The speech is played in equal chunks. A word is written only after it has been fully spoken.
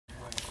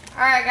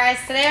Alright guys,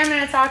 today I'm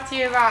going to talk to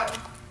you about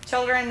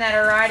children that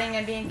are riding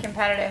and being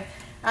competitive.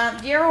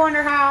 Do you ever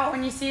wonder how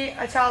when you see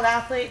a child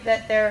athlete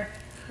that they're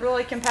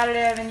really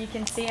competitive and you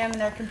can see them and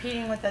they're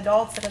competing with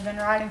adults that have been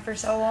riding for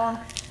so long?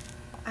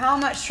 How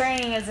much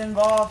training is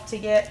involved to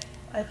get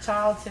a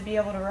child to be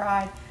able to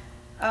ride?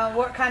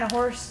 What kind of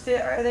horse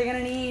are they going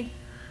to need?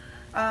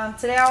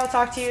 Today I will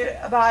talk to you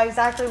about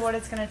exactly what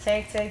it's going to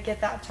take to get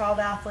that child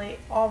athlete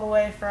all the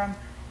way from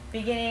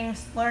beginning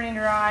learning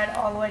to ride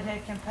all the way to a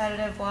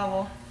competitive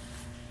level.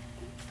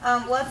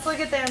 Let's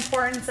look at the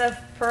importance of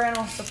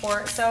parental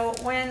support. So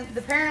when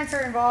the parents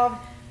are involved,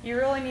 you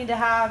really need to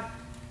have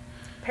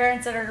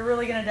parents that are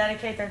really going to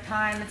dedicate their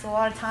time. It's a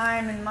lot of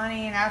time and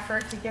money and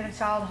effort to get a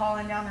child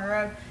hauling down the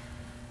road.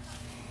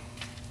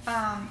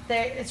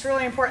 It's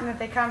really important that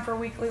they come for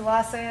weekly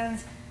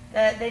lessons,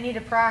 that they need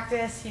to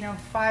practice,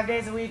 5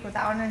 days a week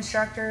without an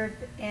instructor,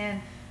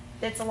 and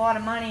it's a lot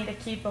of money to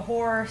keep a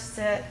horse.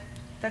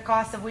 The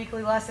cost of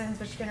weekly lessons,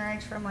 which can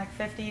range from like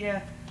 50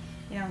 to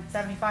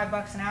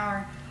 $75 an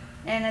hour.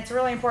 And it's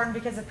really important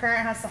because the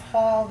parent has to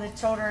haul the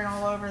children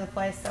all over the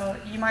place. So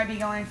you might be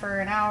going for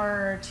an hour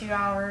or 2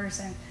 hours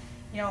and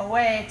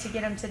away to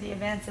get them to the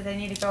events that they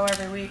need to go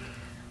every week.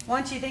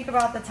 Once you think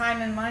about the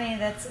time and money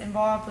that's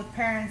involved with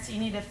parents, you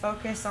need to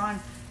focus on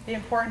the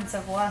importance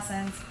of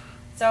lessons.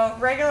 So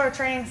regular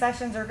training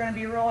sessions are going to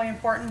be really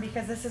important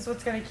because this is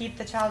what's going to keep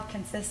the child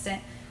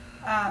consistent.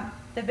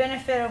 The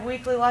benefit of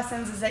weekly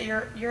lessons is that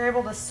you're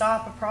able to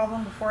stop a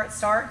problem before it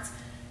starts.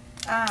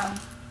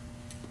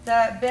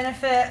 The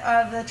benefit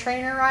of the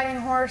trainer riding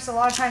a horse, a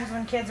lot of times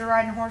when kids are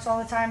riding a horse all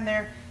the time,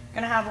 they're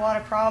going to have a lot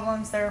of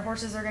problems. Their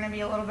horses are going to be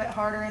a little bit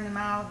harder in the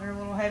mouth, they're a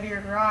little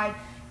heavier to ride,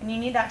 and you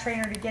need that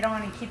trainer to get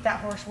on and keep that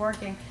horse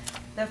working.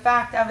 The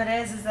fact of it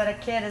is that a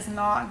kid is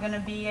not going to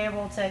be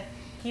able to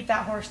keep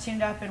that horse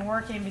tuned up and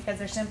working because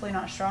they're simply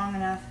not strong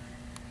enough.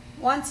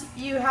 Once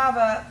you have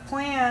a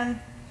plan,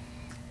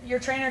 your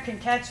trainer can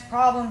catch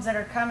problems that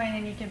are coming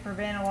and you can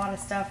prevent a lot of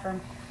stuff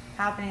from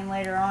happening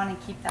later on and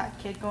keep that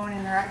kid going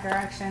in the right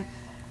direction.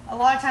 A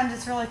lot of times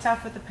it's really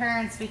tough with the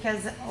parents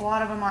because a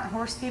lot of them aren't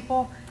horse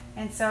people,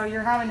 and so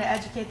you're having to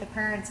educate the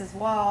parents as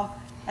well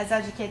as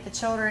educate the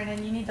children,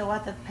 and you need to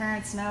let the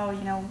parents know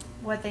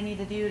what they need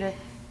to do to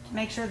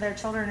make sure their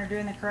children are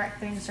doing the correct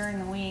things during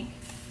the week.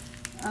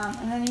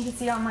 And then you can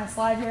see on my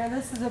slide here,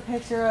 this is a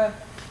picture of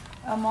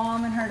a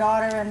mom and her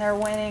daughter, and they're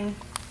winning.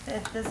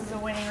 This is a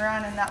winning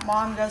run, and that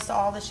mom goes to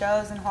all the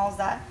shows and hauls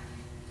that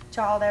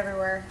child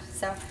everywhere.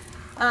 So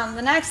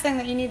the next thing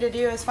that you need to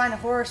do is find a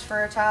horse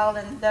for a child,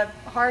 and the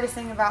hardest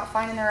thing about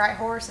finding the right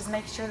horse is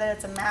make sure that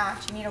it's a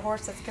match. You need a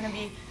horse that's going to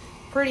be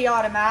pretty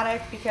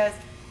automatic because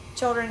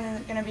children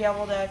aren't going to be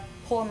able to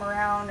pull them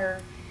around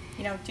or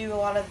do a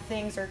lot of the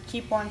things or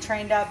keep one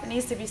trained up. It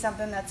needs to be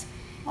something that's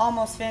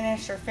almost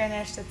finished or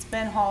finished. It's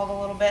been hauled a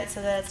little bit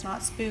so that it's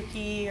not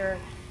spooky or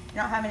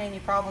you're not having any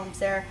problems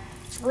there.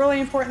 It's really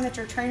important that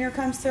your trainer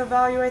comes to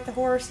evaluate the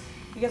horse,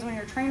 because when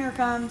your trainer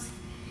comes,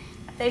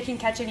 they can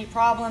catch any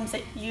problems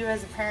that you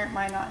as a parent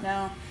might not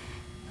know.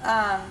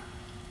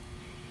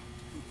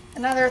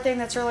 Another thing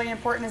that's really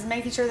important is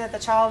making sure that the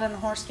child and the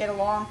horse get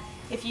along.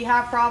 If you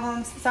have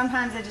problems,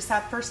 sometimes they just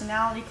have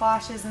personality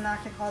clashes, and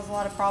that can cause a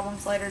lot of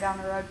problems later down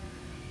the road.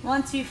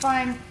 Once you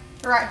find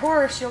the right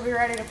horse, you'll be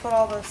ready to put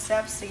all those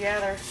steps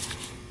together.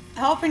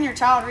 Helping your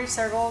child reach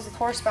their goals with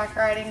horseback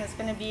riding is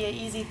going to be an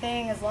easy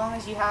thing as long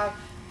as you have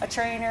a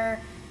trainer,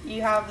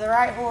 you have the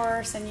right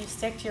horse, and you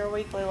stick to your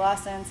weekly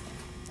lessons.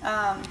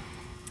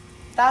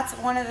 That's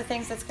one of the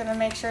things that's going to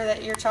make sure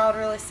that your child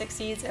really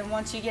succeeds, and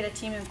once you get a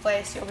team in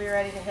place, you'll be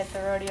ready to hit the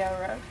rodeo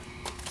road.